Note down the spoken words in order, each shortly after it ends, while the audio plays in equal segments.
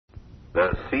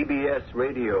The CBS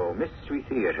Radio Mystery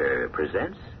Theater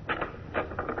presents...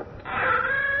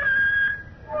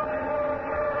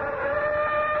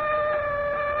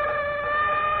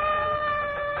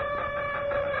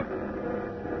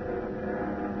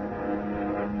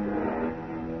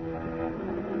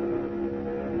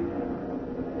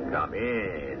 Come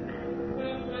in.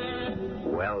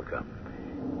 Welcome.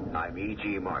 I'm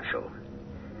E.G. Marshall.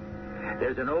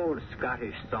 There's an old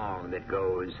Scottish song that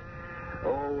goes...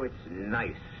 Oh, it's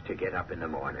nice to get up in the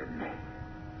morning,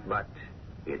 but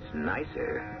it's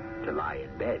nicer to lie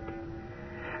in bed.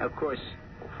 Of course,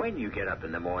 when you get up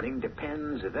in the morning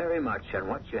depends very much on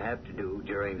what you have to do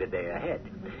during the day ahead.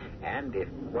 And if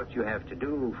what you have to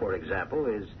do, for example,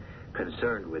 is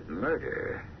concerned with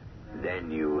murder,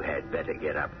 then you had better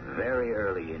get up very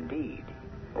early indeed.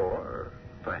 Or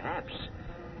perhaps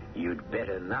you'd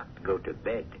better not go to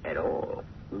bed at all.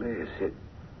 Liz,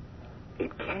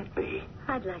 It can't be.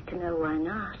 I'd like to know why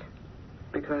not.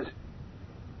 Because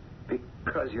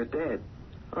you're dead.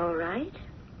 All right.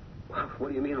 Well, what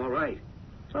do you mean, all right?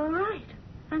 All right.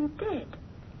 I'm dead.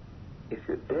 If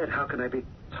you're dead, how can I be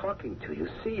talking to you,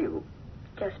 see you?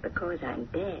 Just because I'm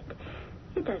dead,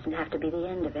 it doesn't have to be the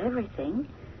end of everything.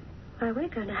 Why, we're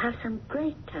going to have some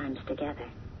great times together.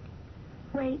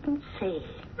 Wait and see.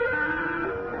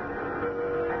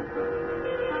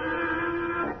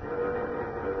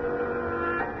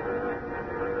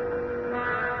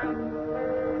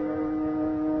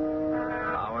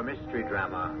 Mystery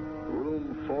drama,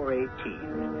 Room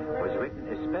 418, was written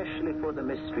especially for the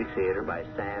Mystery Theater by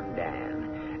Sam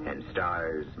Dan and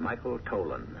stars Michael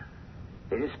Tolan.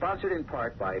 It is sponsored in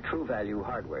part by True Value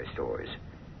Hardware Stores.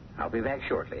 I'll be back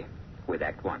shortly with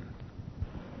Act One.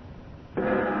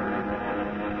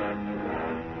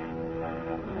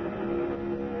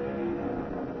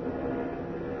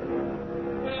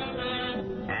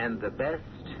 And the best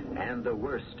and the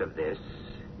worst of this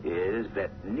is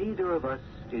that neither of us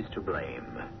is to blame.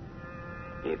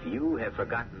 If you have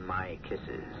forgotten my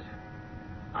kisses,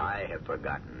 I have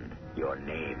forgotten your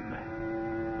name.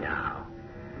 Now,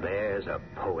 there's a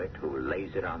poet who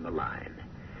lays it on the line.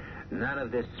 None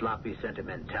of this sloppy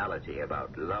sentimentality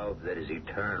about love that is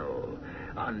eternal,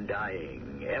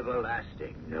 undying,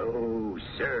 everlasting. No,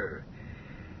 sir.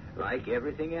 Like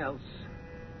everything else,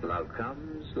 love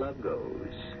comes, love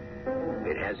goes.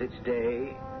 It has its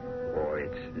day or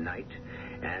its night,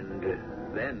 and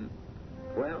then,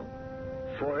 well,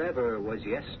 forever was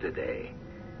yesterday.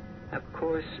 Of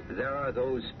course, there are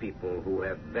those people who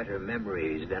have better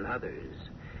memories than others.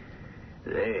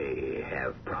 They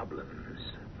have problems.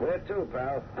 Where to,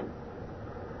 pal?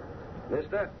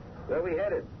 Mister, where are we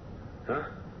headed?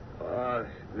 Huh?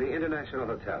 The International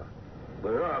Hotel.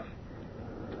 We're off.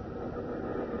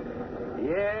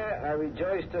 Yeah, I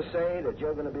rejoice to say that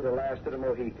you're going to be the last of the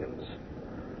Mohicans.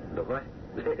 The what?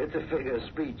 It's a figure of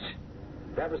speech.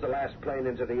 That was the last plane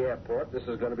into the airport. This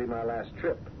is going to be my last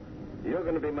trip. You're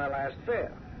going to be my last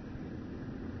fare.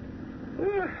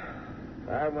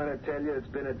 I want to tell you it's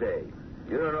been a day.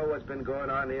 You don't know what's been going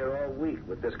on here all week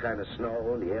with this kind of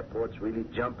snow, and the airport's really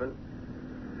jumping.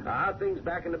 How are things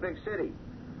back in the big city?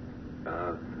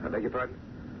 I beg your pardon?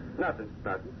 Nothing.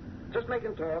 Just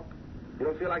making talk. You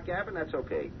don't feel like gabbing? That's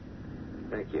okay.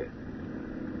 Thank you.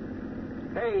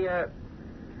 Hey,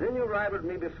 didn't you ride with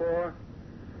me before?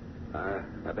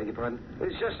 I beg your pardon?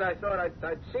 It's just I thought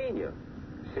I'd seen you.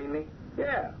 Seen me?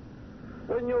 Yeah.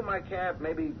 Wasn't you in my cab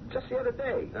maybe just the other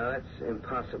day? No, that's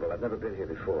impossible. I've never been here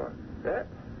before. That?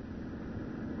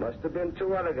 Must have been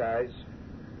two other guys.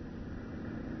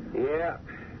 Yeah.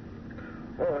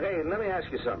 Oh, hey, let me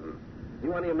ask you something.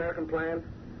 You on the American plan?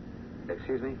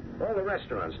 Excuse me? All the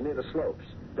restaurants near the slopes.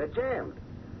 They're jammed.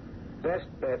 Best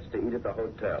bet's to eat at the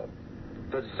hotel.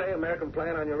 Does it say American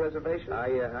plan on your reservation?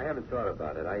 I haven't thought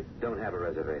about it. I don't have a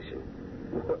reservation.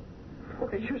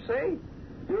 What did you say?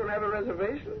 You don't have a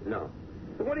reservation? No.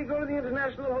 Well, what do you go to the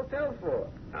International Hotel for?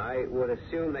 I would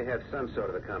assume they have some sort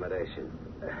of accommodation.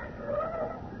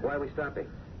 Why are we stopping?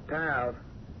 Pal,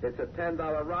 it's a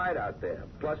 $10 ride out there,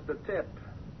 plus the tip.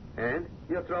 And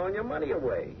you're throwing your money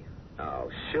away. Oh,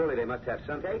 surely they must have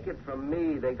some. Take it from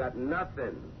me, they got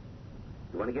nothing.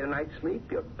 You want to get a night's sleep?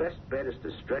 Your best bet is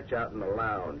to stretch out in the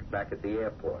lounge back at the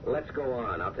airport. Let's go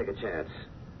on. I'll take a chance.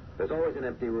 There's always an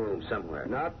empty room somewhere.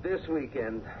 Not this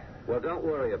weekend. Well, don't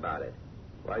worry about it.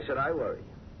 Why should I worry?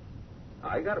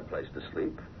 I got a place to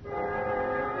sleep.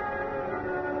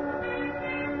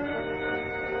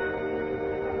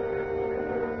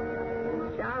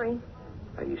 Sorry.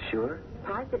 Are you sure?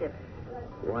 Positive.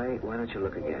 Why don't you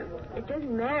look again? It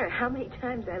doesn't matter how many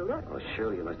times I look. Oh,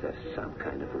 surely you must have some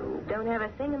kind of room. Don't have a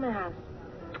thing in the house.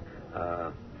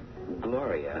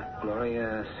 Gloria.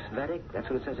 Gloria Svetic? That's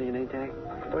what it says in your name tag?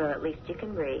 Well, at least you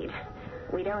can read.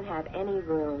 We don't have any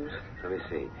rooms. Let me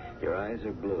see. Your eyes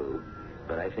are blue,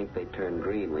 but I think they turn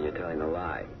green when you're telling a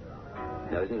lie.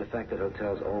 Now, isn't it a fact that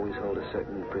hotels always hold a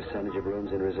certain percentage of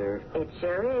rooms in reserve? It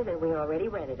sure is, and we already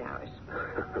rented ours.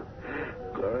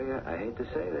 Gloria, I hate to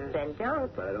say this. Then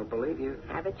don't. But I don't believe you.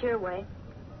 Have it your way.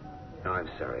 No, I'm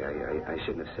sorry. I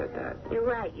shouldn't have said that. You're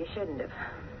right. You shouldn't have.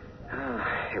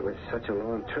 It was such a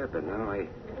long trip, and now I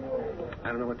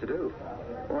don't know what to do.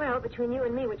 Well, between you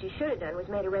and me, what you should have done was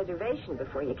made a reservation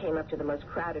before you came up to the most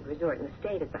crowded resort in the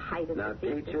state at the height of Now, the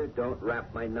season. teacher, don't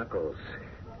wrap my knuckles.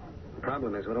 The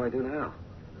problem is, what do I do now?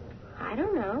 I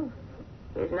don't know.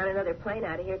 There's not another plane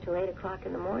out of here till 8 o'clock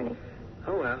in the morning.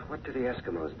 Oh, well, what do the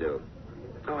Eskimos do?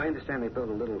 Oh, I understand they build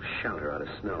a little shelter out of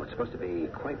snow. It's supposed to be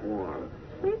quite warm.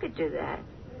 You could do that.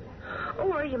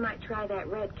 Or you might try that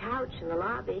red couch in the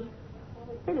lobby.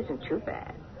 It isn't too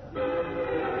bad.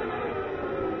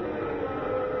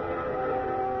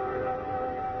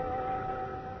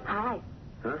 Hi.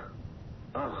 Huh?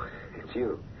 Oh, it's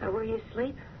you. Were you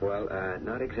asleep? Well,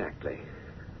 not exactly.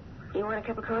 You want a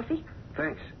cup of coffee?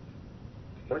 Thanks.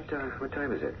 What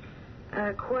time is it?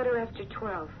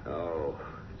 12:15. Oh,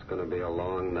 it's going to be a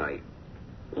long night.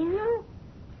 You know,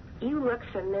 you look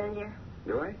familiar.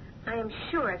 Do I? I am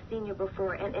sure I've seen you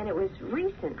before, and it was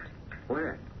recent.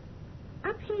 Where?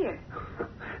 Up here.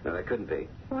 No, that couldn't be.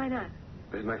 Why not?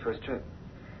 This is my first trip.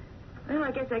 Well,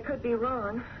 I guess I could be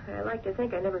wrong. I like to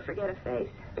think I never forget a face.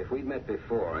 If we'd met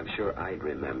before, I'm sure I'd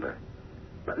remember.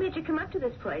 What made you come up to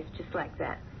this place just like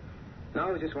that? No,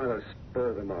 it was just one of those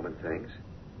spur-of-the-moment things.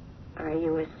 Are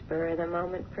you a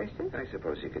spur-of-the-moment person? I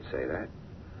suppose you could say that.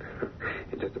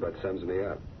 It just about sums me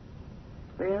up.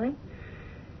 Really?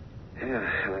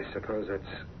 Yeah, and I suppose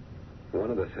that's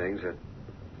one of the things that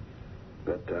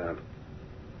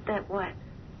That what?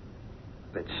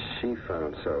 that she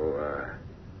found so.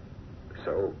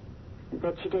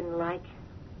 That you didn't like?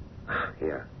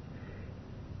 Yeah.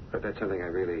 But that's something I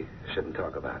really shouldn't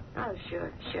talk about. Oh,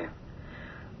 sure.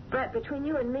 But between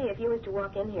you and me, if you was to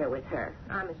walk in here with her,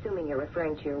 I'm assuming you're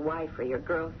referring to your wife or your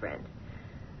girlfriend,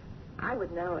 I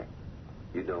would know it.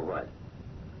 You'd know what?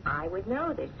 I would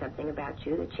know there's something about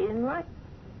you that she didn't like.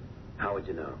 How would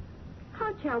you know?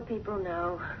 Hotel people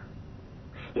know.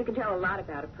 You can tell a lot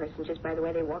about a person just by the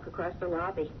way they walk across the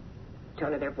lobby.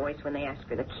 Tone of their voice when they ask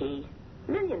for the key.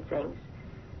 A million things.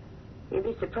 You'd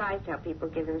be surprised how people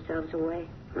give themselves away.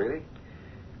 Really?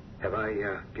 Have I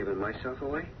given myself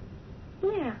away?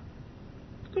 Yeah.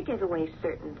 You give away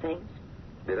certain things.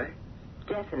 Did I?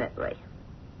 Definitely.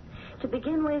 To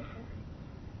begin with,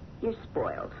 you're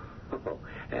spoiled. Oh,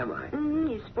 am I?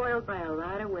 You're spoiled by a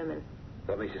lot of women.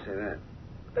 What makes you say that?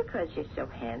 Because you're so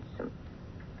handsome.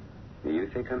 You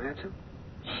think I'm handsome?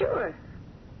 Sure.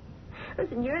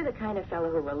 Listen, you're the kind of fellow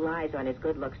who relies on his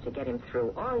good looks to get him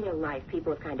through. All your life,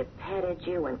 people have kind of petted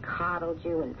you and coddled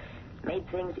you and made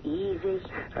things easy.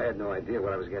 I had no idea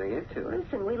what I was getting into.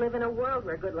 Listen, we live in a world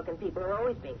where good-looking people are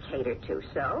always being catered to.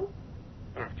 So,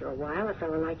 after a while, a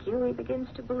fellow like you, he begins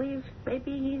to believe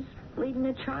maybe he's leading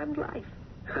a charmed life.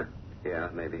 Yeah,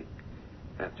 maybe.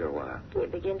 After a while. You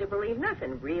begin to believe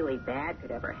nothing really bad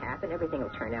could ever happen. Everything will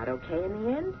turn out okay in the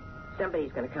end.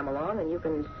 Somebody's going to come along and you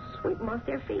can sweep them off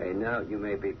their feet. Hey, now you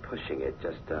may be pushing it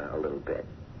just a little bit.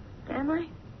 Am I?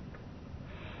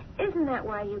 Isn't that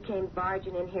why you came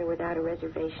barging in here without a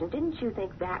reservation? Didn't you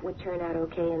think that would turn out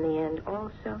okay in the end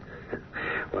also?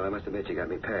 Well, I must admit you got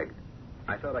me pegged.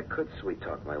 I thought I could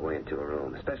sweet-talk my way into a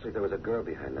room, especially if there was a girl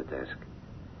behind the desk.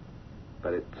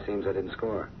 But it seems I didn't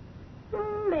score.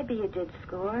 Maybe you did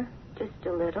score. Just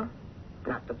a little.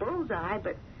 Not the bullseye,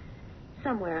 but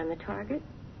somewhere on the target.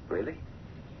 Really?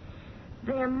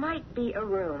 There might be a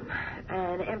room.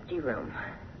 An empty room.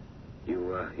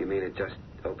 You mean it just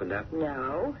opened up?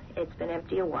 No, it's been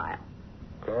empty a while.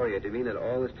 Gloria, do you mean that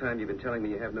all this time you've been telling me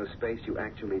you have no space, you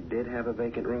actually did have a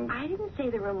vacant room? I didn't say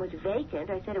the room was vacant.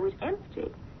 I said it was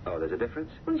empty. Oh, there's a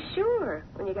difference? Well, sure.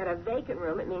 When you got a vacant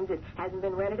room, it means it hasn't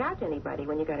been rented out to anybody.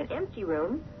 When you got an empty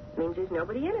room, it means there's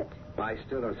nobody in it. I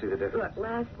still don't see the difference. Look,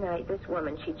 last night, this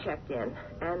woman, she checked in.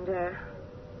 And,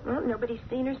 well, nobody's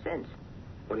seen her since.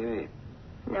 What do you mean?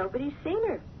 Nobody's seen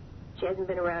her. She hasn't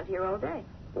been around here all day.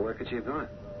 Well, where could she have gone?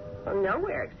 Well,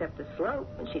 nowhere except the slope.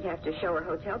 And she'd have to show her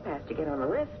hotel pass to get on the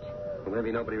lift. Well,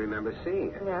 maybe nobody remembers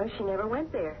seeing her. No, she never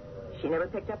went there. She never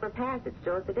picked up her pass. It's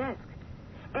still at the desk.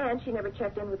 And she never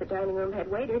checked in with the dining room head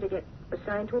waiter to get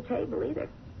assigned to a table either.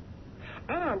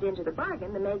 And into the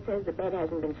bargain, the maid says the bed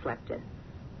hasn't been slept in.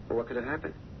 Well, what could have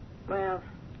happened? Well,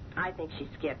 I think she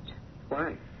skipped.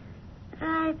 Why?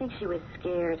 I think she was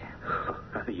scared.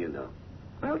 How do you know?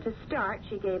 Well, to start,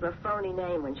 she gave a phony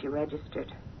name when she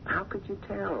registered. How could you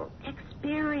tell?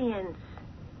 Experience.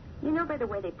 You know by the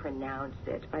way they pronounce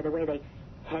it, by the way they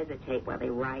hesitate while they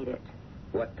write it.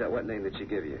 What name did she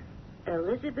give you?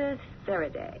 Elizabeth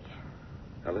Faraday.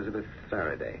 Elizabeth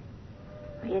Faraday.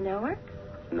 You know her?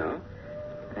 No?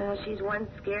 She's one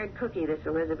scared cookie, this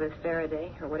Elizabeth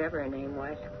Faraday, or whatever her name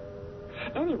was.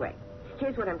 Anyway,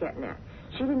 here's what I'm getting at.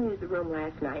 She didn't use the room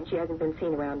last night, and she hasn't been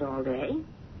seen around all day.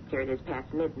 Here it is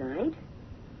past midnight.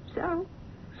 So,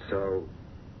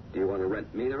 do you want to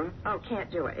rent me the room? Oh,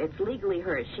 can't do it. It's legally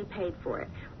hers. She paid for it.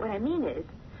 What I mean is,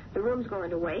 the room's going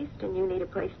to waste, and you need a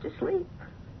place to sleep.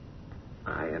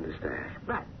 I understand.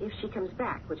 But if she comes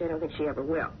back, which I don't think she ever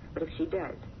will, but if she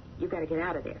does, you've got to get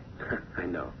out of there. I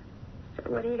know. So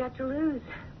what do you got to lose?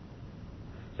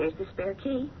 Here's the spare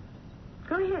key.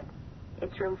 Go ahead.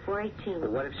 It's room 418.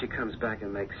 Well, what if she comes back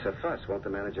and makes a fuss? Won't the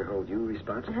manager hold you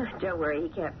responsible? Don't worry, he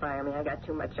can't fire me. I got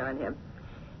too much on him.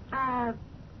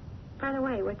 By the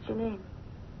way, what's your name?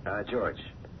 George.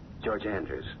 George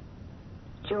Andrews.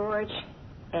 George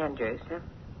Andrews, huh?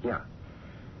 Yeah.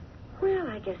 Well,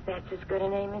 I guess that's as good a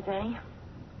name as any.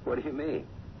 What do you mean?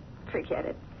 Forget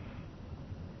it.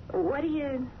 What are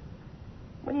you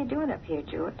doing up here,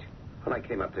 George? Well, I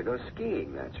came up to go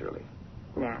skiing, naturally.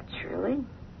 Naturally.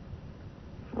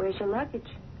 Where's your luggage?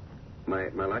 My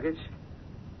luggage?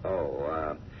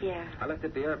 Oh, Yeah. I left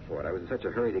at the airport. I was in such a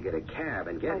hurry to get a cab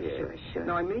and get here. Sure.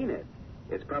 No, I mean it.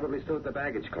 It's probably still at the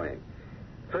baggage claim.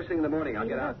 First thing in the morning, I'll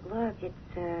get out. Look,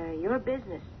 it's your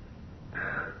business.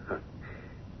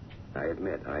 I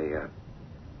admit, I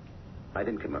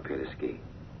didn't come up here to ski.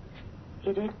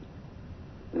 You did?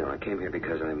 No, I came here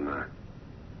because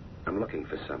I'm looking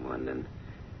for someone, and,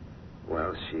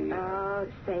 well, she... Oh,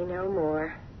 say no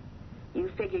more. You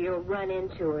figure you'll run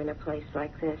into her in a place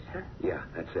like this, huh? Yeah,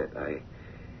 that's it.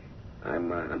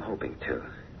 I'm hoping to.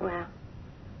 Well,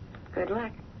 good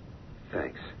luck.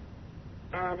 Thanks.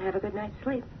 And have a good night's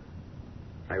sleep.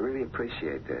 I really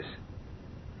appreciate this.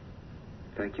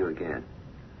 Thank you again.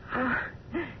 Oh,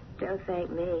 don't thank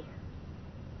me.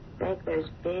 Thank those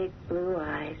big blue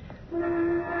eyes.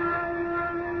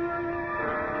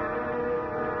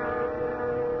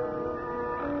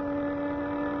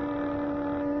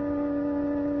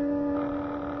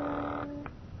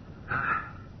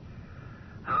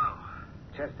 Hello.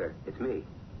 Chester, it's me.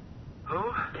 Who?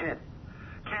 Kent.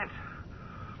 Kent.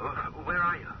 Where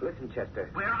are you? Listen, Chester.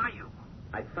 Where are you?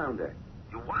 I found her.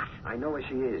 You what? I know where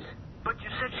she is. But you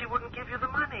said she wouldn't give you the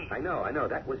money. I know.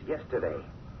 That was yesterday.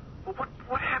 Well,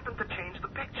 what happened to change the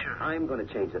picture? I'm going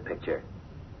to change the picture.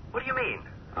 What do you mean?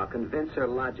 I'll convince her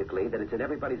logically that it's in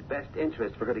everybody's best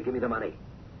interest for her to give me the money.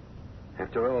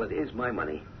 After all, it is my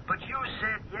money. But you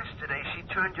said yesterday she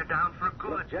turned you down for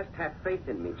good. Look, just have faith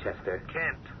in me, Chester.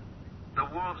 Kent, the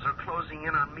wolves are closing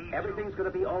in on me. Everything's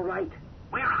going to be all right.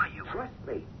 Where are you? Trust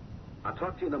me. I'll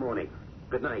talk to you in the morning.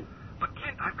 Good night. But,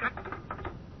 Kent, I've got...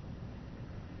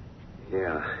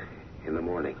 Yeah, in the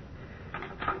morning.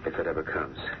 If it ever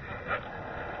comes.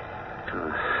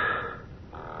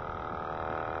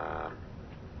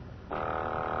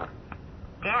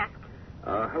 Desk.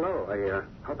 Hello.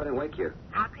 I hope I didn't wake you.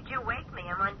 How could you wake me?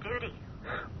 I'm on duty.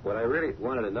 What I really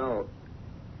wanted to know,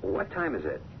 what time is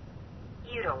it?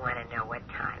 You don't want to know what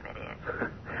time it is.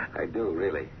 I do,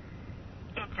 really.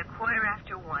 It's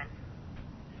 1:15.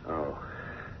 Oh.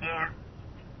 Yeah.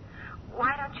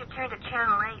 Why don't you turn to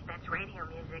Channel 8? That's radio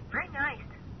music. Very nice.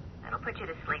 That'll put you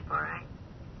to sleep, all right?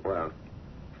 Well,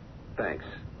 thanks.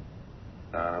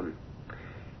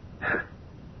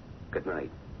 Good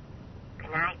night.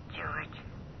 Good night, George.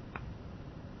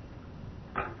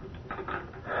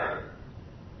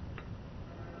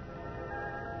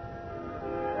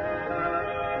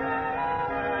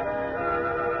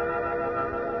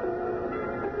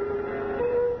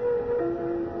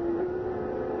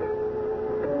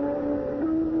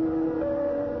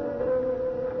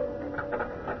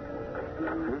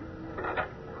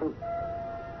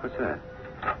 What's that?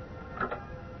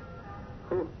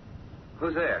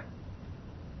 Who's there?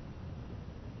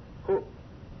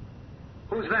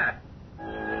 Who's that?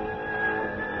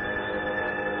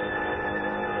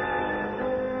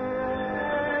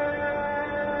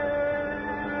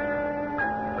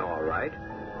 All right.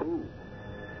 Who?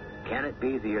 Can it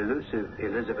be the elusive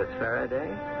Elizabeth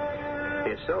Faraday?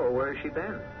 If so, where has she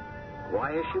been?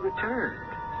 Why has she returned?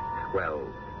 Well,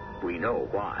 we know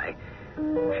why.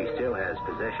 She still has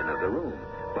possession of the room.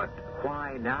 But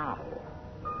why now?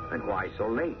 And why so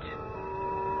late?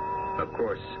 Of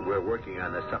course, we're working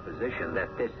on the supposition that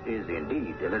this is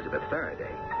indeed Elizabeth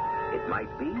Faraday. It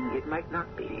might be, it might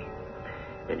not be.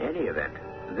 In any event,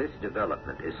 This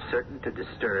development is certain to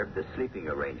disturb the sleeping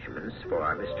arrangements for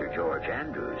our Mr. George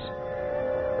Andrews.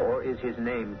 Or is his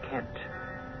name Kent?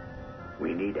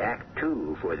 We need Act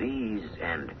Two for these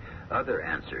and other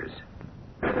answers.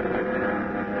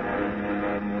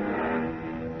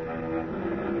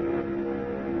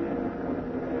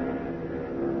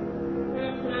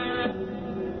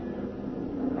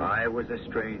 I was a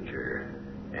stranger,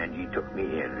 and ye took me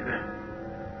in.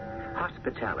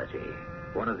 Hospitality,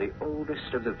 one of the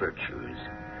oldest of the virtues,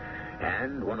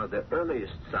 and one of the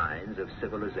earliest signs of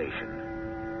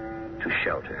civilization. To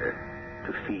shelter,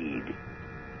 to feed,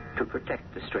 to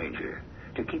protect the stranger,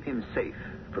 to keep him safe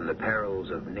from the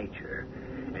perils of nature,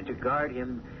 and to guard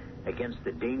him against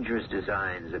the dangerous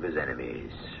designs of his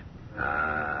enemies.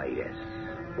 Ah, yes.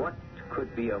 What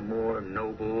could be a more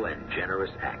noble and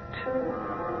generous act?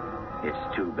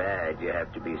 It's too bad you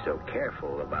have to be so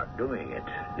careful about doing it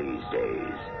these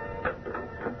days.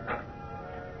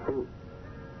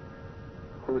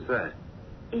 Who's that?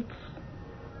 It's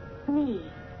me,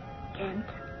 Kent.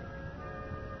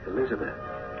 Elizabeth.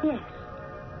 Yes,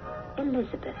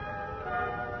 Elizabeth.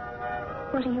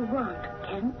 What do you want,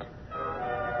 Kent?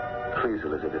 Please,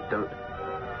 Elizabeth,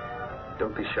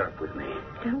 don't be sharp with me.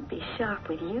 Don't be sharp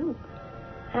with you.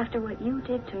 After what you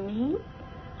did to me?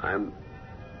 I'm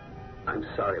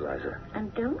sorry, Liza.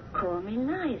 And don't call me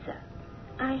Liza.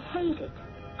 I hate it.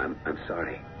 I'm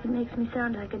sorry. It makes me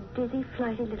sound like a dizzy,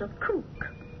 flighty little kook.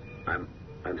 I'm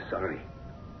sorry.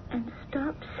 And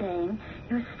stop saying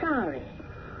you're sorry.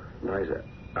 Liza,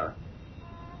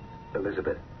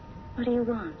 Elizabeth. What do you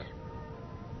want?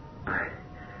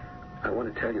 I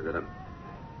want to tell you that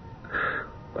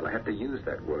well, I have to use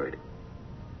that word.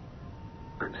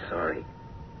 I'm sorry.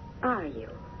 Are you?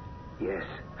 Yes.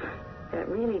 That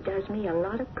really does me a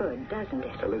lot of good, doesn't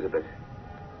it? Elizabeth,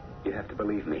 you have to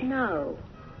believe me. No.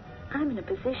 I'm in a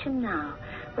position now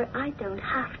where I don't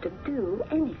have to do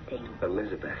anything.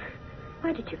 Elizabeth.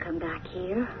 Why did you come back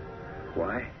here?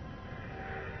 Why?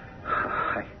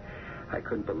 I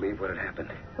couldn't believe what had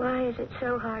happened. Why is it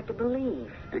so hard to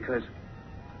believe? Because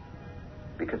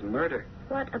murder.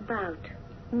 What about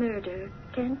murder,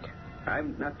 Kent?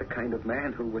 I'm not the kind of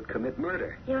man who would commit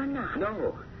murder. You're not?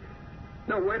 No.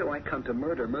 No, where do I come to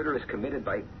murder? Murder is committed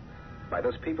by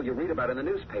those people you read about in the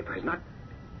newspapers, not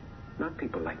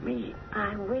people like me.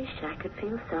 I wish I could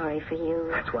feel sorry for you.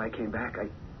 That's why I came back.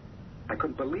 I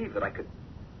couldn't believe that I could.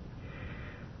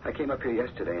 I came up here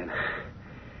yesterday and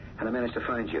I managed to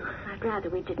find you. I'd rather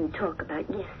we didn't talk about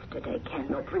yesterday, Kent.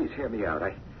 No, please hear me out.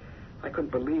 I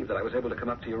couldn't believe that I was able to come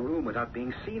up to your room without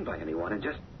being seen by anyone and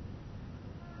just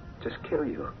kill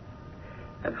you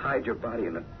and hide your body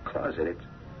in the closet.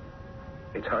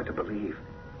 It's hard to believe.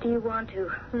 Do you want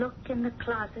to look in the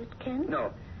closet, Kent?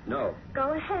 No.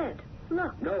 Go ahead.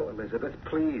 Look. No, Elizabeth,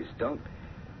 please, don't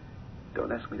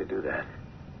ask me to do that.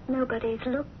 Nobody's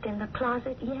looked in the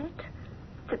closet yet?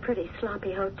 It's a pretty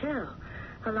sloppy hotel.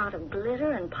 A lot of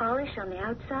glitter and polish on the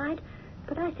outside,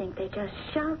 but I think they just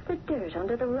shoved the dirt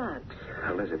under the rugs.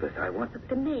 Elizabeth, I want... Look,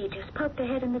 the maid just poked her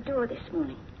head in the door this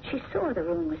morning. She saw the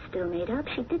room was still made up.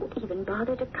 She didn't even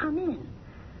bother to come in.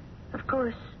 Of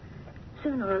course,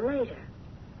 sooner or later,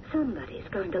 somebody's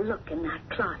going to look in that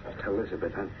closet.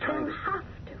 Elizabeth, I'm trying They'll to... have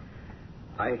to.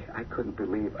 I couldn't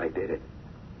believe I did it.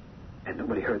 And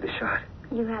nobody heard the shot.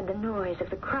 You had the noise of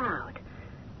the crowd.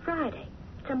 Friday.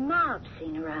 It's a mob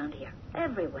scene around here.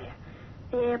 Everywhere.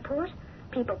 The airport.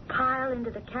 People pile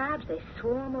into the cabs. They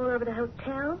swarm all over the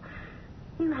hotel.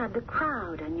 You had the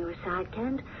crowd on your side,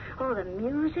 Kent. All the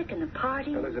music and the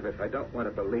party. Elizabeth, I don't want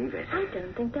to believe it. I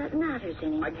don't think that matters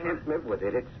anymore. I can't live with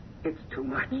it. It's too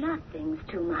much. Nothing's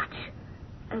too much.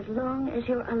 As long as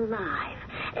you're alive,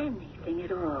 anything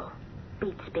at all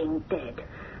beats being dead.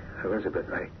 Elizabeth,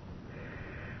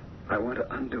 I want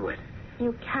to undo it.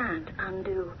 You can't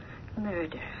undo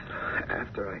murder.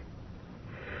 After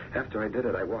I did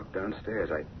it, I walked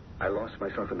downstairs. I lost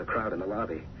myself in the crowd in the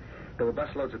lobby. There were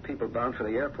busloads of people bound for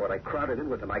the airport. I crowded in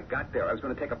with them. I got there. I was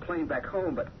going to take a plane back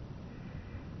home, but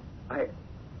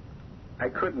I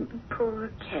couldn't. Poor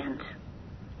Kent.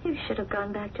 You should have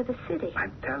gone back to the city.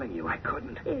 I'm telling you, I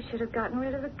couldn't. You should have gotten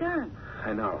rid of the gun.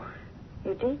 I know.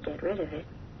 You did get rid of it,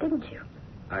 didn't you?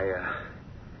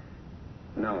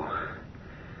 No,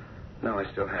 I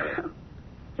still have it.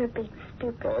 You're being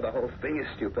stupid. Oh, the whole thing is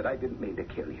stupid. I didn't mean to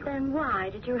kill you. Then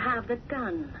why did you have the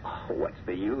gun? Oh, what's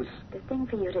the use? The thing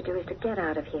for you to do is to get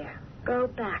out of here. Go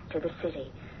back to the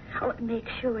city. Oh, make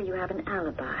sure you have an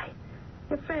alibi.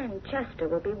 Your friend Chester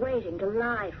will be waiting to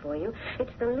lie for you.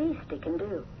 It's the least he can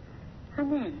do.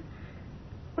 And then,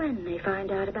 when they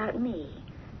find out about me,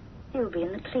 you'll be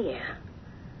in the clear.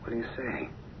 What are you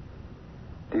saying?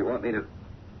 Do you want me to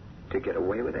To get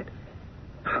away with it?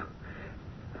 Huh.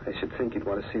 I should think you'd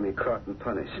want to see me caught and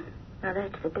punished. Now,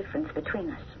 that's the difference between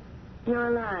us. You're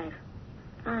alive.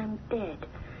 I'm dead.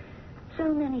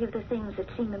 So many of the things that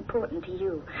seem important to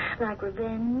you, like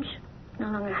revenge, no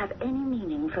longer have any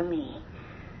meaning for me.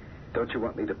 Don't you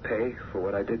want me to pay for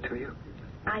what I did to you?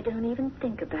 I don't even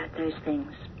think about those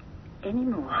things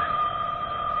anymore.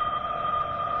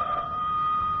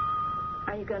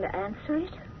 Are you going to answer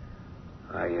it?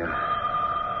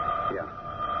 Yeah.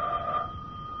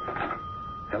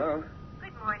 Hello?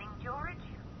 Good morning, George.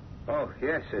 Oh,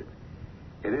 yes, it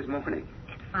is morning.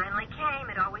 It finally came.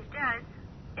 It always does.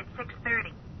 It's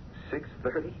 6:30.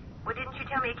 6:30? Well, didn't you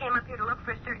tell me you came up here to look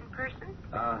for a certain person?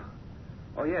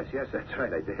 Oh, yes, that's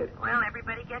right, I did. Well,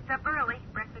 everybody gets up early.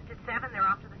 Breakfast at 7. They're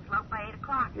off to the slope by 8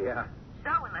 o'clock. Yeah.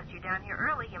 So, unless you're down here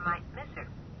early, you might miss her.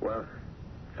 Well,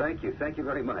 thank you. Thank you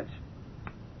very much.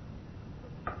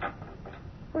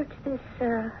 What's this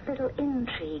little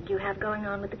intrigue you have going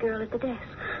on with the girl at the desk?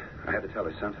 I had to tell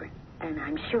her something. And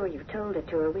I'm sure you told it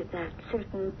to her with that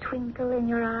certain twinkle in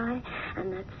your eye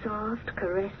and that soft,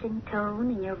 caressing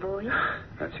tone in your voice.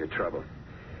 That's your trouble.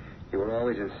 You were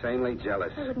always insanely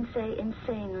jealous. I wouldn't say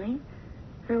insanely.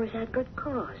 I always had good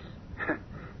cause.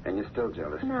 And you're still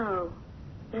jealous. No,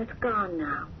 that's gone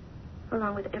now,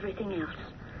 along with everything else.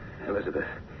 Elizabeth,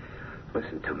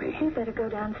 listen to me. You better go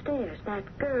downstairs. That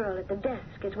girl at the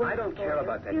desk is waiting. I don't care for you.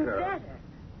 about that You girl. better.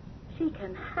 She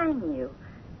can hang you.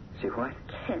 See what?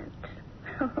 Kent.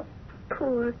 Oh,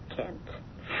 poor Kent.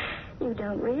 You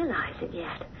don't realize it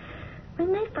yet.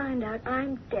 When they find out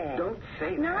I'm dead. Don't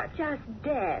say Not that. just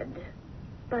dead,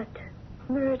 but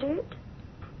murdered,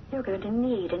 you're going to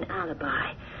need an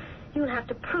alibi. You'll have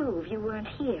to prove you weren't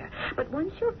here. But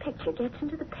once your picture gets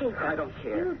into the paper... I don't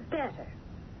care. You better.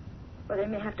 Or they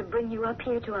may have to bring you up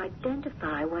here to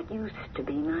identify what used to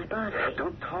be my body.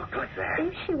 Don't talk like that.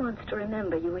 If she wants to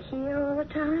remember you were here all the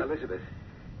time... Elizabeth,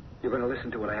 you're going to listen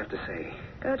to what I have to say.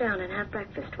 Go down and have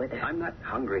breakfast with her. I'm not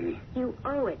hungry. You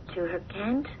owe it to her,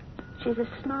 Kent. She's a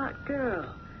smart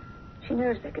girl. She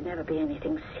knows there could never be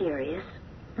anything serious.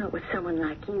 Not with someone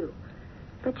like you.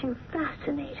 But you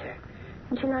fascinate her.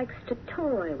 And she likes to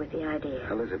toy with the idea.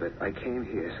 Elizabeth, I came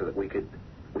here so that we could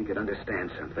understand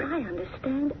something. I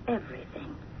understand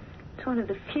everything. It's one of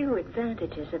the few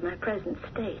advantages of my present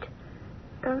state.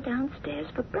 Go downstairs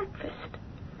for breakfast.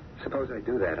 Suppose I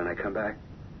do that and I come back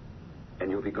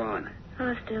and you'll be gone.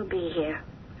 I'll still be here.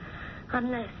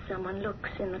 Unless someone looks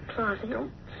in the closet.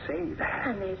 Don't say that.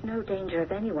 And there's no danger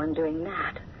of anyone doing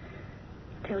that.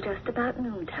 Till just about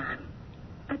noontime.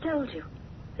 I told you.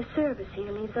 The service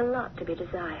here leaves a lot to be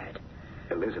desired.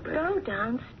 Elizabeth. Go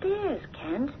downstairs,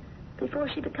 Kent, before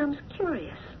she becomes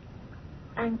curious.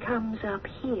 And comes up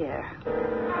here.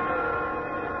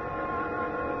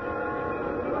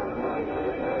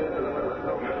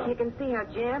 You can see how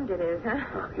jammed it is, huh?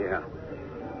 Oh, yeah.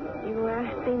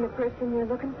 You seen the person you're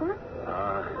looking for?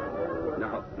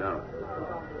 No.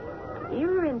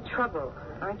 You're in trouble,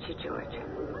 aren't you, George?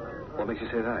 What makes you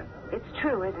say that? It's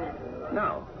true, isn't it?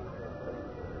 No.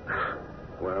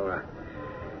 Well,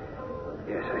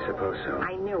 yes, I suppose so.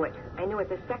 I knew it. I knew it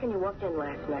the second you walked in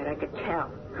last night. I could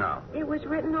tell. How? It was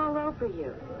written all over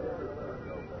you.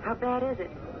 How bad is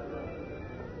it?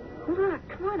 Look,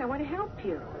 come on, I want to help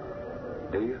you.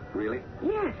 Do you? Really?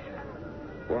 Yes.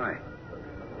 Why?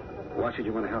 Why should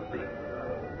you want to help me?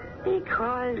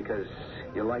 Because... Because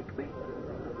you like me?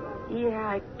 Yeah,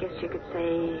 I guess you could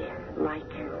say like.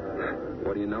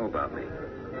 What do you know about me?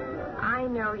 I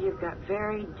know you've got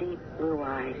very deep blue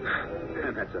eyes.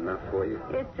 And that's enough for you?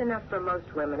 It's enough for most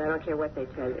women. I don't care what they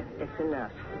tell you. It's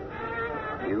enough.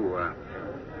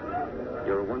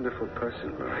 You're a wonderful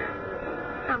person,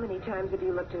 Gloria. How many times have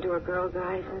you looked into a girl's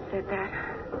eyes and said that?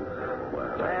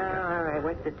 Well, all right.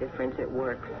 What's the difference? It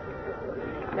works.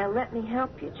 Now, let me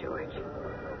help you, George.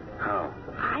 how?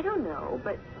 I don't know,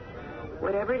 but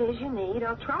whatever it is you need,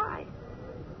 I'll try.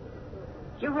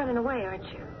 You're running away, aren't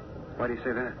you? Why do you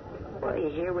say that? Well,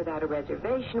 you're here without a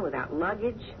reservation, without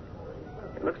luggage.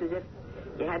 It looks as if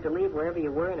you had to leave wherever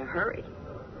you were in a hurry.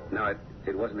 No,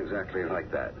 it wasn't exactly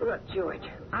like that. Look, George,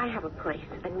 I have a place,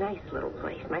 a nice little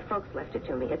place. My folks left it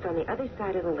to me. It's on the other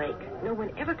side of the lake. No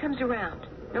one ever comes around.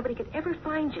 Nobody could ever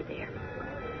find you there.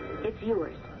 It's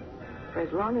yours for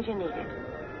as long as you need it.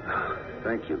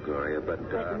 Thank you, Gloria,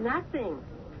 but... But nothing.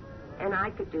 And I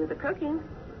could do the cooking.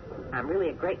 I'm really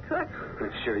a great cook.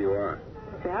 I'm sure you are.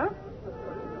 So?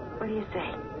 What do you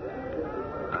say?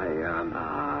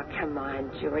 Oh, come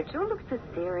on, George. Don't look so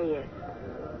serious.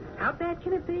 How bad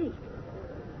can it be?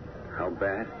 How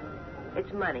bad?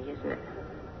 It's money, isn't it?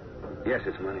 Yes,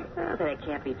 it's money. Well, then it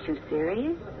can't be too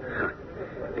serious.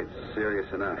 It's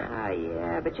serious enough. Ah,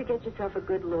 yeah, but you get yourself a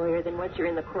good lawyer, then once you're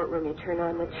in the courtroom, you turn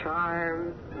on the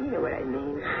charm. You know what I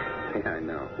mean. Yeah, I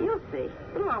know. You'll see.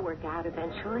 It'll all work out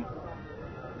eventually.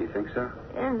 You think so?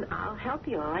 And I'll help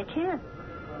you all I can.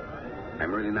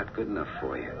 I'm really not good enough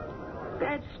for you.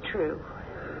 That's true.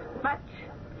 But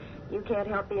you can't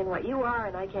help being what you are,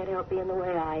 and I can't help being the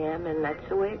way I am, and that's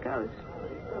the way it goes.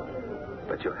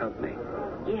 But you'll help me.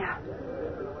 Yeah.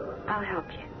 I'll help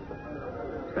you.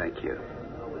 Thank you.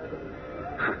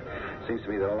 Seems to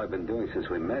me that all I've been doing since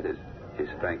we met is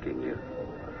thanking you.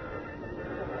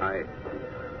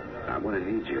 I'm going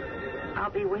to need you. I'll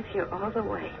be with you all the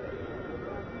way.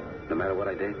 No matter what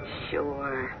I did?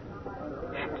 Sure.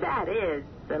 That is,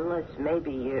 unless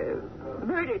maybe you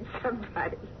murdered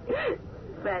somebody.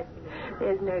 But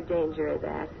there's no danger of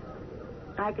that.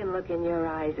 I can look in your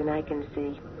eyes and I can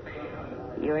see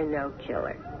you're no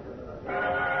killer.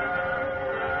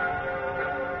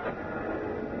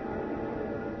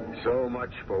 So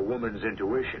much for woman's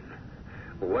intuition.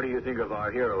 What do you think of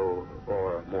our hero,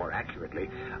 or more accurately,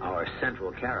 our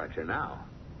central character now?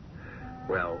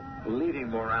 Well, leaving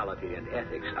morality and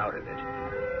ethics out of it,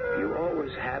 you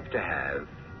always have to have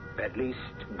at least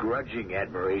grudging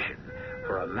admiration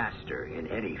for a master in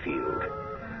any field.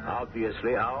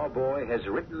 Obviously, our boy has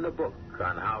written the book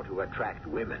on how to attract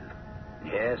women.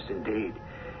 Yes, indeed.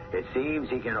 It seems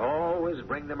he can always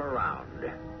bring them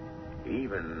around,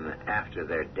 even after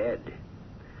they're dead.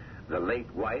 The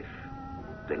late wife,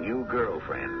 the new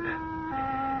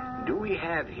girlfriend. Do we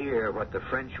have here what the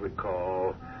French would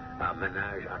call a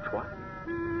ménage à trois?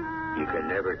 You can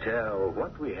never tell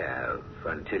what we have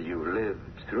until you've lived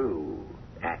through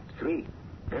Act 3.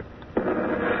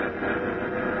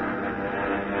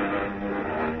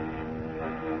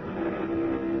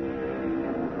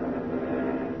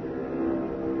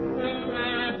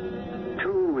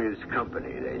 Two is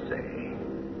company, they say,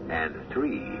 and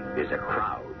 3 is a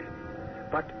crowd.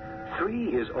 But 3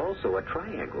 is also a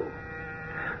triangle.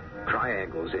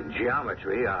 Triangles in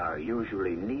geometry are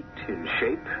usually neat in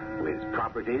shape, with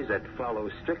properties that follow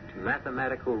strict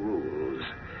mathematical rules.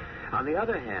 On the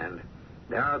other hand,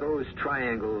 there are those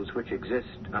triangles which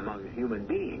exist among human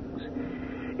beings,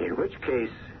 in which case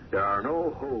there are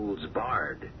no holds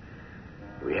barred.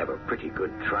 We have a pretty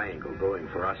good triangle going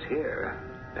for us here,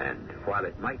 and while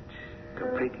it might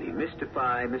completely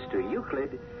mystify Mr.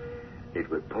 Euclid, it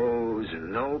would pose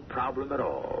no problem at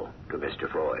all to Mr.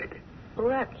 Freud.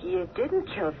 Look, you didn't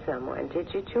kill someone,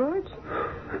 did you, George?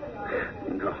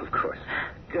 No, of course.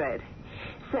 Good.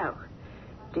 So,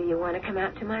 do you want to come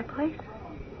out to my place?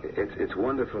 It's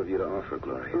wonderful of you to offer,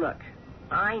 Gloria. Look,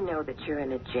 I know that you're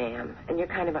in a jam, and you're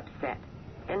kind of upset.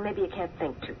 And maybe you can't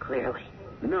think too clearly.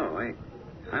 No,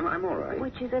 I'm all right.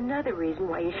 Which is another reason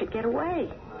why you should get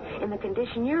away. In the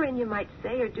condition you're in, you might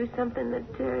say or do something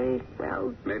that,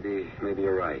 well... Maybe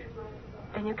you're right.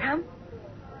 Then you come?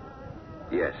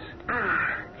 Yes.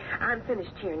 I'm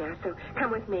finished here now, so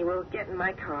come with me. We'll get in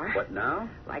my car. What, now?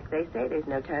 Like they say, there's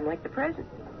no time like the present.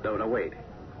 No, wait.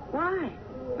 Why?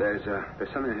 There's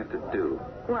something I have to do.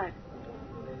 What?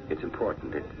 It's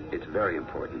important. It's very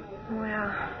important.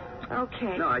 Well,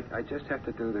 okay. No, I just have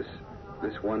to do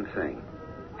this one thing.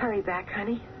 Hurry back,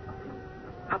 honey.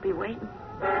 I'll be waiting.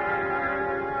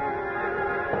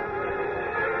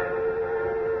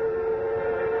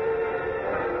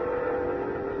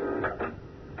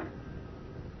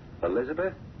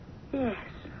 Elizabeth? Yes.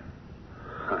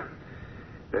 Huh.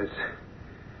 There's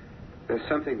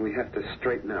something we have to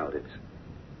straighten out.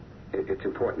 It's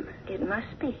important. It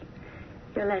must be.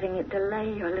 You're letting it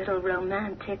delay your little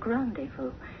romantic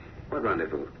rendezvous. What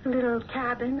rendezvous? A little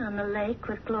cabin on the lake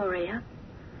with Gloria.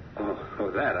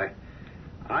 Oh, that.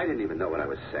 I didn't even know what I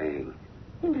was saying.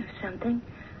 You know something?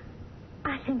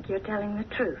 I think you're telling the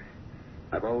truth.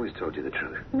 I've always told you the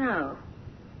truth. No.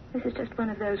 This is just one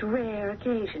of those rare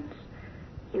occasions.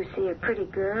 You see a pretty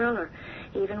girl, or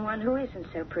even one who isn't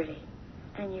so pretty,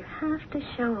 and you have to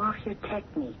show off your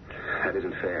technique. That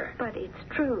isn't fair. But it's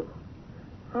true.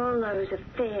 All those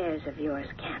affairs of yours,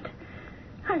 Kent.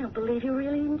 I don't believe you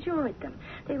really enjoyed them.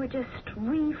 They were just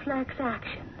reflex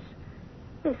actions.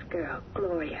 This girl,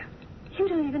 Gloria, you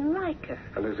don't even like her.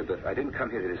 Elizabeth, I didn't come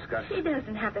here to discuss... She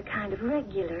doesn't have the kind of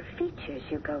regular features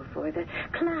you go for, the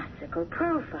classical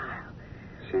profile.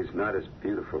 She's not as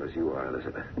beautiful as you are,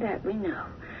 Elizabeth. That we know.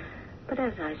 But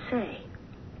as I say,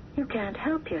 you can't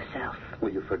help yourself. Will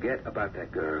you forget about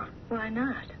that girl? Why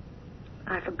not?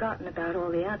 I've forgotten about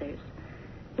all the others.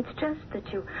 It's just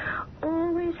that you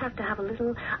always have to have a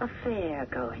little affair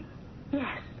going.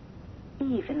 Yes,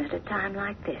 even at a time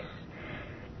like this.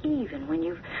 even when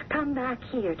you've come back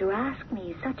here to ask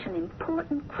me such an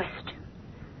important question.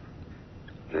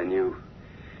 Then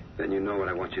you know what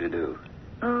I want you to do.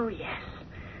 Oh, yes.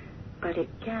 But it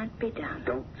can't be done.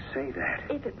 Don't say that.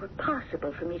 If it were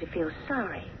possible for me to feel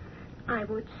sorry, I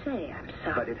would say I'm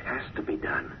sorry. But it has to be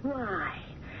done. Why?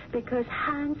 Because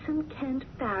handsome Kent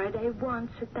Faraday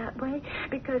wants it that way?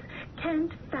 Because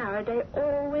Kent Faraday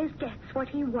always gets what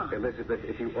he wants? Elizabeth,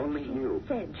 if you only knew. She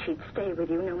said she'd stay with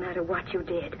you no matter what you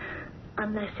did,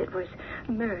 unless it was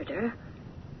murder.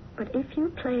 But if you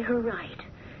play her right,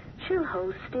 she'll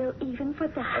hold still even for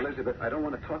that. Elizabeth, I don't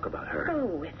want to talk about her. Go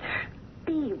with her.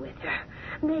 Be with her.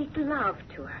 Make love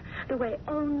to her the way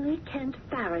only Kent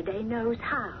Faraday knows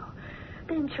how.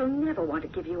 Then she'll never want to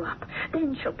give you up.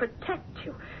 Then she'll protect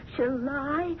you. She'll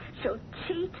lie. She'll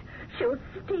cheat. She'll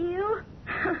steal.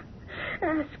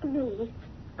 Ask me.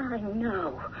 I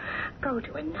know. Go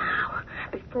to her now,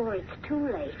 before it's too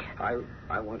late.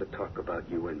 I want to talk about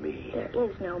you and me. There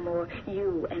is no more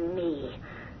you and me.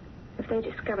 If they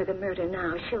discover the murder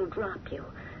now, she'll drop you.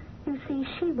 You see,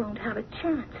 she won't have a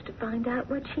chance to find out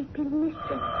what she'd be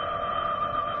missing.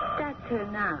 That's her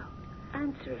now.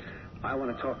 Answer it. I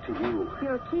want to talk to you.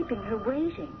 You're keeping her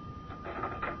waiting.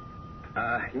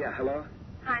 Yeah, hello?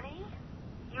 Honey,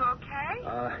 you okay?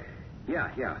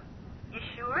 Yeah. You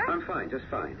sure? I'm fine, just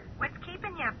fine. What's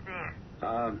keeping you up there?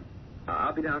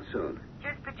 I'll be down soon.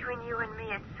 Just between you and me,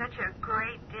 it's such a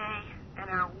great day. And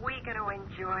are we going to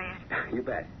enjoy it? You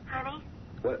bet. Honey?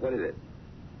 What is it?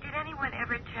 Did anyone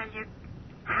ever tell you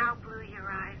how blue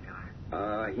your eyes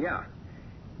are? Yeah.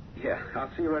 Yeah, I'll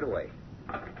see you right away.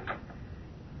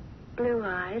 Blue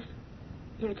eyes,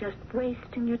 you're just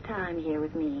wasting your time here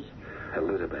with me.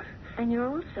 Elizabeth. And you're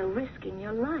also risking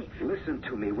your life. Listen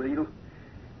to me, will you?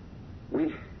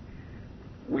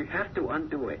 We have to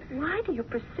undo it. Why do you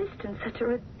persist in such a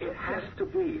ridiculous... It has to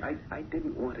be. I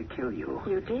didn't want to kill you.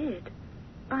 You did.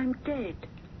 I'm dead.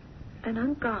 And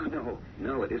I'm gone.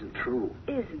 No, it isn't true.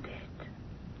 Isn't it?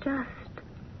 Just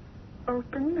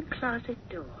open the closet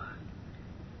door.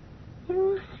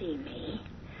 You'll see me.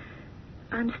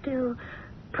 I'm still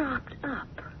propped up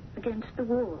against the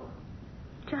wall,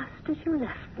 just as you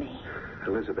left me.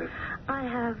 Elizabeth. I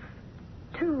have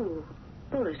 2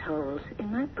 bullet holes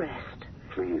in my breast.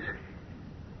 Please.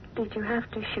 Did you have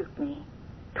to shoot me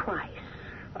twice?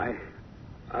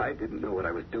 I didn't know what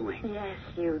I was doing. Yes,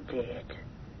 you did.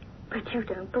 But you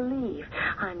don't believe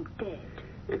I'm dead.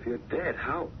 If you're dead,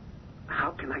 how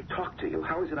can I talk to you?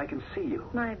 How is it I can see you?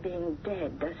 My being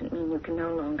dead doesn't mean you can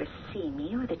no longer see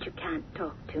me or that you can't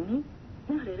talk to me.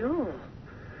 Not at all.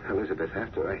 Elizabeth,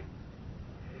 after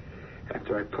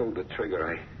I pulled the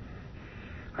trigger,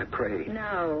 I prayed.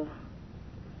 No.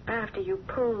 After you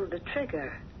pulled the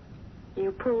trigger,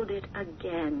 you pulled it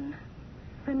again.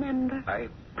 Remember? I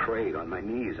prayed on my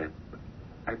knees.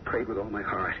 I prayed with all my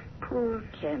heart. Poor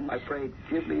Kent. I prayed,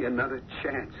 give me another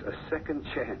chance, a second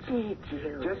chance. Did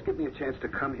you? Just give me a chance to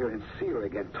come here and see her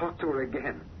again, talk to her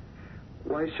again.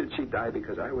 Why should she die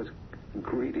because I was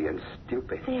greedy and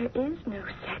stupid? There is no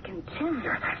second chance.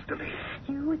 There has to be.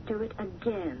 You would do it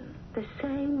again, the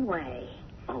same way.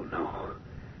 Oh, no.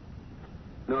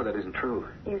 No, that isn't true.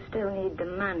 You still need the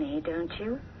money, don't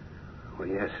you? Well,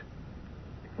 yes.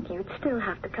 You'd still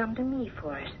have to come to me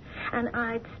for it, and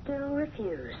I'd still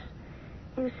refuse.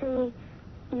 You see,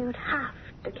 you'd have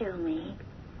to kill me.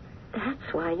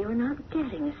 That's why you're not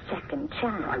getting a second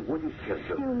chance. I wouldn't kill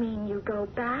you. You mean you go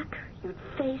back, you'd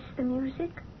face the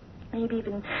music, maybe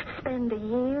even spend a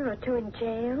year or 2 in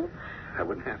jail? I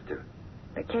wouldn't have to.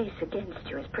 The case against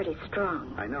you is pretty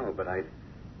strong. I know, but I'd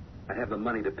have the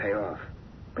money to pay off.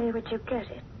 Where would you get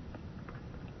it?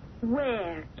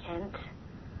 Where, Kent?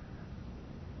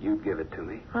 You'd give it to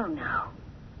me. Oh, no.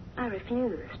 I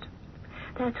refused.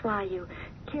 That's why you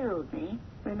killed me,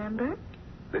 remember?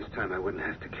 This time I wouldn't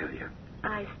have to kill you.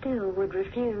 I still would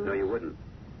refuse. No, you wouldn't.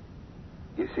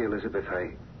 You see, Elizabeth,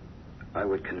 I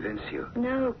would convince you.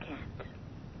 No, Kent.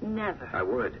 Never. I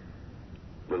would.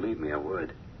 Believe me, I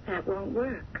would. That won't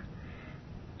work.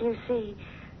 You see,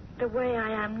 the way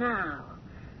I am now,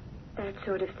 that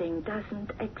sort of thing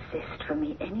doesn't exist for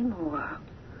me anymore.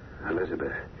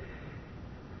 Elizabeth,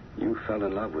 you fell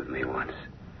in love with me once.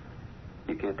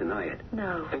 You can't deny it.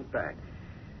 No. Think back.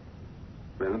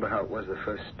 Remember how it was the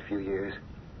first few years?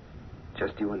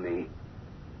 Just you and me.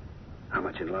 How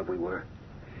much in love we were.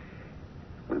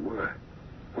 We were,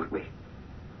 weren't we?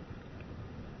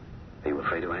 Are you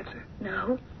afraid to answer?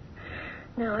 No.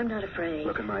 No, I'm not afraid.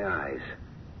 Look in my eyes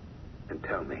and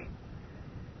tell me.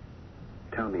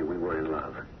 Tell me we were in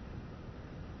love.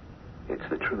 It's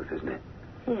the truth, isn't it?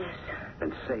 Yes.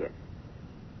 Then say it.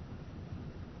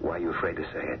 Why are you afraid to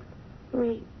say it?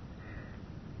 We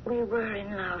were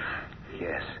in love.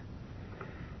 Yes.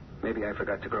 Maybe I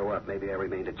forgot to grow up. Maybe I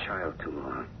remained a child too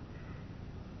long.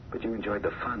 But you enjoyed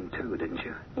the fun, too, didn't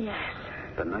you? Yes.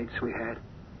 The nights we had,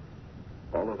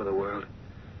 all over the world.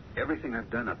 Everything I've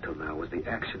done up till now was the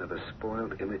action of a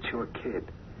spoiled, immature kid.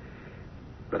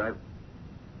 But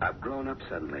I've grown up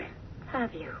suddenly.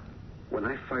 Have you? When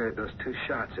I fired those 2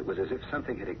 shots, it was as if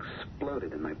something had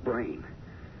exploded in my brain.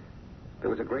 There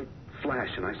was a great flash,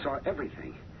 and I saw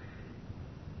everything.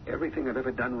 Everything I've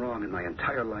ever done wrong in my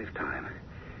entire lifetime.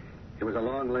 It was a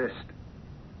long list.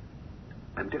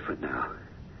 I'm different now.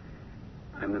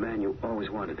 I'm the man you always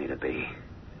wanted me to be.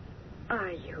 Are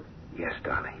you? Yes,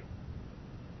 darling.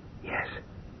 Yes.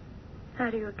 How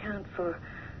do you account for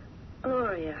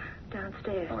Gloria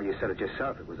downstairs? Oh, you said it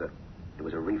yourself. It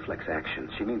was a reflex action.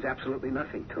 She means absolutely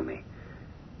nothing to me.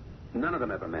 None of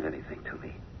them ever meant anything to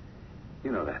me.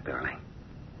 You know that, darling.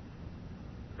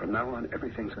 From now on,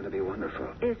 everything's going to be wonderful.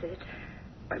 Is it?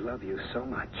 I love you so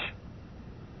much.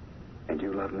 And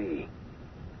you love me.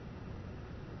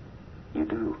 You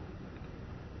do.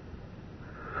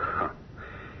 Huh.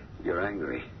 You're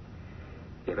angry.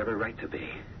 You have every right to be.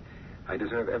 I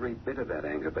deserve every bit of that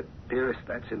anger, but, dearest,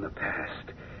 that's in the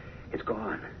past. It's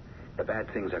gone. The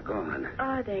bad things are gone.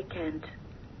 Are they, Kent?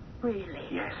 Really?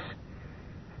 Yes.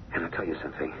 And I'll tell you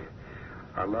something.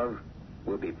 Our love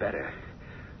will be better,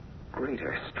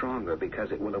 greater, stronger,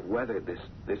 because it will have weathered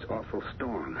this awful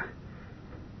storm.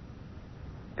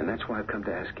 And that's why I've come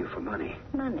to ask you for money.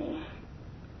 Money?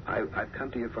 I've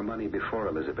come to you for money before,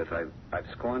 Elizabeth. I've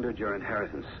squandered your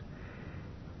inheritance.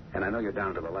 And I know you're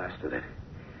down to the last of it.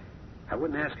 I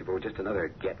wouldn't ask if it were just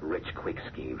another get-rich-quick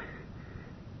scheme.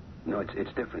 No,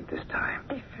 it's different this time.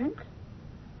 Different?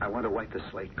 I want to wipe the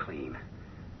slate clean.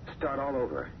 Start all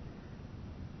over.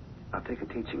 I'll take a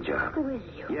teaching job. Will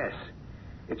you? Yes.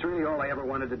 It's really all I ever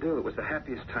wanted to do. It was the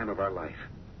happiest time of our life.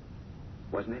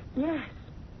 Wasn't it? Yes,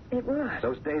 it was.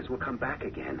 Those days will come back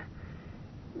again.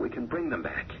 We can bring them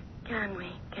back. Can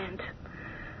we, Kent?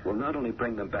 We'll not only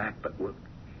bring them back, but we'll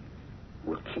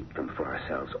keep them for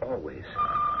ourselves, always.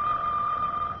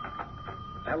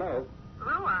 Hello?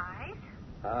 Blue Eyes?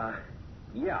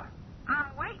 Yeah.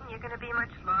 I'm waiting. You're going to be much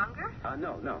longer?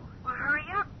 No. Well, hurry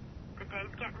up. The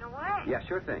day's getting away. Yeah,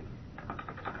 sure thing.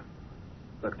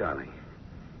 Look, darling,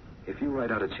 if you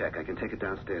write out a check, I can take it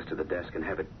downstairs to the desk and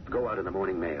have it go out in the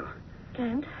morning mail.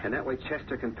 Kent? And that way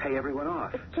Chester can pay everyone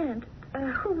off. Kent,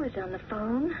 who was on the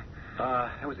phone?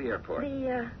 That was the airport.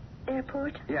 The,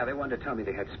 airport? Yeah, they wanted to tell me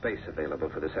they had space available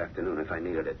for this afternoon if I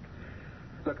needed it.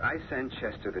 Look, I send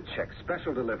Chester the check,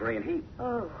 special delivery, and he...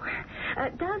 Oh,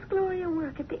 does Gloria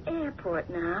work at the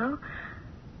airport now?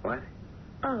 What?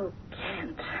 Oh,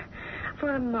 Kent,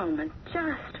 for a moment,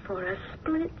 just for a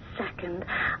split second,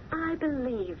 I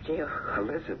believed you.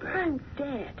 Elizabeth. I'm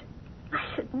dead. I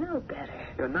should know better.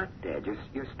 You're not dead.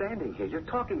 You're standing here. You're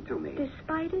talking to me.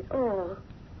 Despite it all,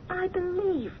 I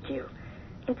believed you.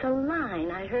 It's a line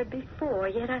I heard before,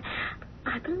 yet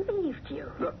I believed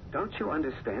you. Look, don't you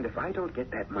understand? If I don't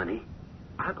get that money,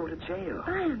 I'll go to jail.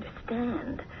 I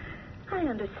understand. I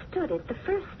understood it the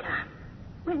first time,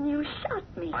 when you shot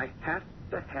me. I have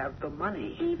to have the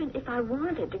money. Even if I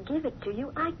wanted to give it to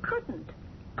you, I couldn't.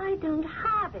 I don't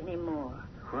have any more.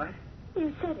 What?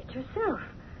 You said it yourself.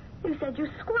 You said you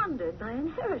squandered my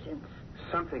inheritance.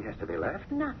 Something has to be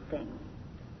left. Nothing.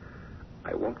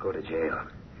 I won't go to jail.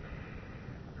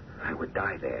 I would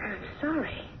die there. I'm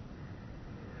sorry.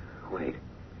 Wait.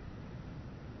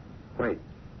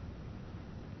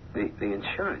 The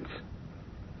insurance.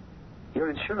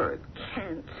 You're insured.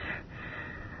 Kent.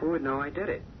 Who would know I did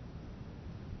it?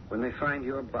 When they find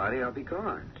your body, I'll be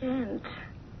gone. Kent,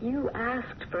 you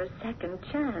asked for a second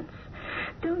chance.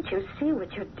 Don't you see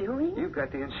what you're doing? You've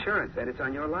got the insurance, and it's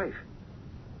on your life.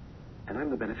 And I'm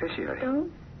the beneficiary.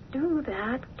 Don't do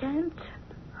that, Kent.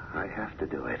 I have to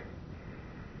do it.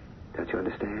 Don't you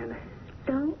understand?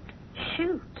 Don't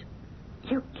shoot.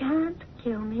 You can't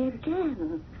kill me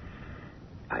again.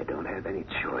 I don't have any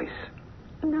choice.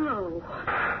 No.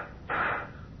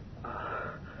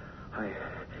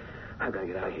 I've got to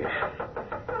get out of here.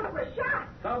 Oh, we're shot.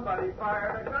 Somebody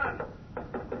fired a gun.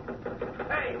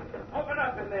 Hey, open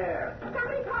up in there.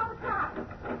 Somebody call the cops.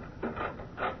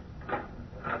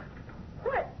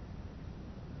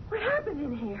 What happened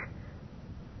in here?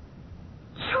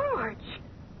 George!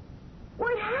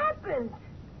 What happened?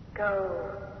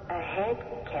 Go ahead,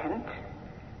 Kent.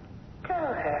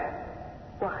 Tell her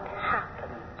what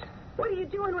happened. What are you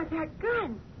doing with that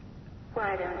gun?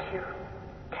 Why don't you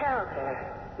tell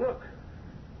her?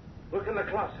 Look in the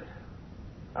closet.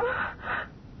 Oh,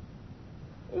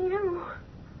 you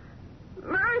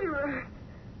murderer.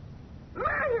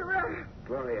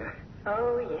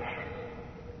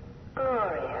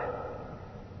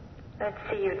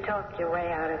 see you talk your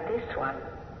way out of this one.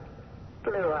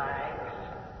 Blue Eyes.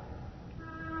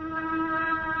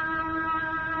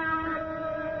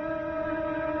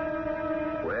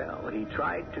 Well, he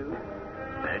tried to,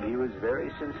 and he was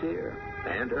very sincere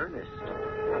and earnest,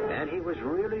 and he was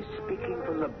really speaking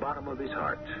from the bottom of his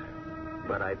heart.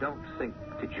 But I don't think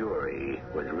the jury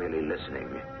was really listening.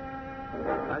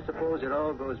 I suppose it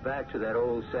all goes back to that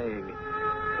old saying,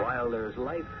 while there's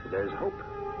life, there's hope.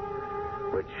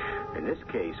 Which, in this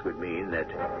case, would mean that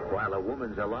while a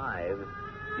woman's alive,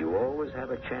 you always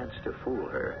have a chance to fool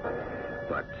her.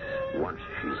 But once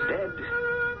she's dead,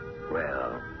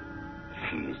 well,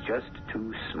 she's just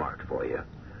too smart for you.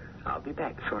 I'll be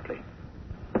back shortly.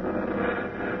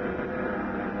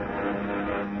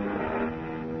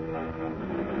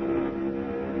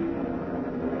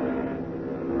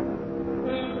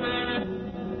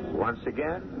 Once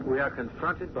again, we are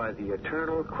confronted by the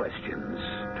eternal questions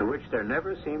to which there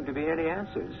never seem to be any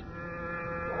answers.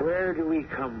 Where do we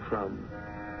come from?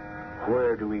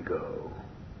 Where do we go?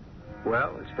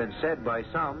 Well, it's been said by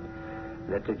some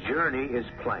that the journey is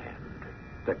planned,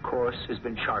 the course has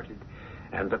been charted,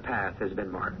 and the path has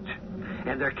been marked.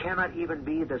 And there cannot even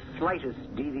be the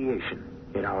slightest deviation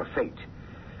in our fate.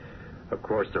 Of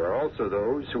course, there are also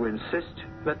those who insist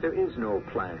that there is no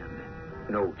plan,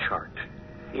 no chart.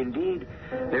 Indeed,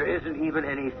 there isn't even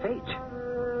any fate.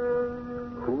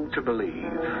 Who to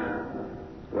believe?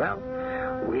 Well,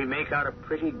 we make out a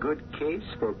pretty good case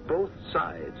for both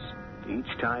sides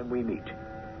each time we meet.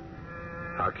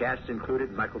 Our cast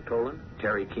included Michael Tolan,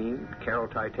 Terry Keane, Carol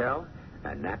Teitel,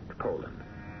 and Nat Poland.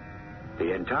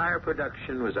 The entire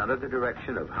production was under the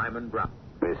direction of Hyman Brown.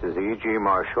 This is E.G.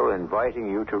 Marshall inviting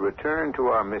you to return to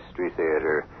our Mystery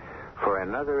Theater for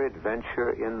another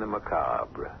adventure in the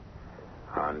macabre.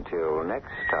 Until next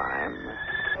time,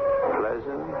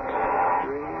 pleasant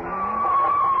dreams.